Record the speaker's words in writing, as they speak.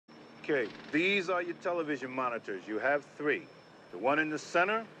Okay, these are your television monitors. You have 3. The one in the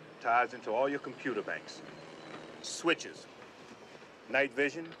center ties into all your computer banks. Switches, night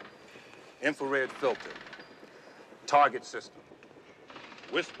vision, infrared filter, target system,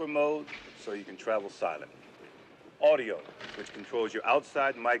 whisper mode, so you can travel silent. Audio, which controls your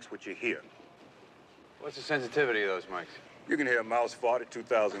outside mics, which you hear. What's the sensitivity of those mics? You can hear a mouse fart at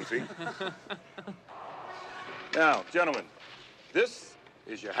 2,000 feet. Now, gentlemen, this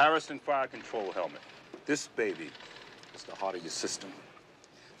is your Harrison fire control helmet. This baby is the heart of your system.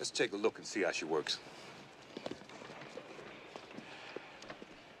 Let's take a look and see how she works.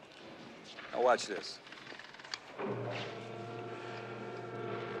 Now watch this.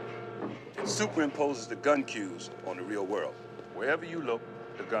 It superimposes the gun cues on the real world. Wherever you look,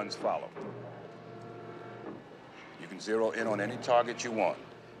 the guns follow. You can zero in on any target you want,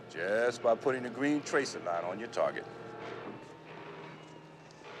 just by putting the green tracer line on your target.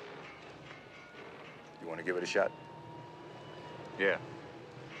 You want to give it a shot? Yeah.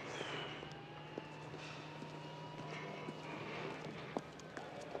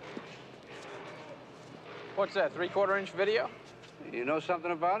 What's that, 3/4-inch video? You know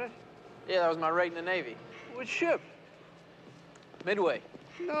something about it? Yeah, that was my rate in the Navy. What ship? Midway.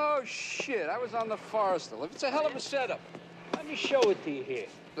 No shit. I was on the Forester. It's a hell of a setup. Let me show it to you here.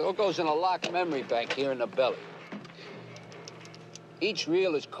 It all goes in a locked memory bank here in the belly. Each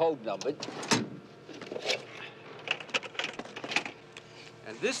reel is code numbered.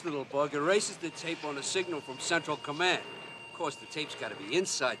 And this little bug erases the tape on a signal from Central Command. Of course, the tape's got to be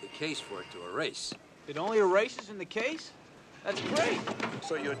inside the case for it to erase. It only erases in the case? That's great.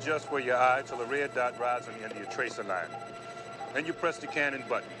 So you adjust where your eye till the red dot rides on the end of your tracer line. Then you press the cannon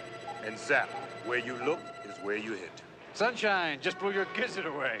button, and zap. Where you look is where you hit. Sunshine, just blew your gizzard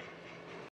away.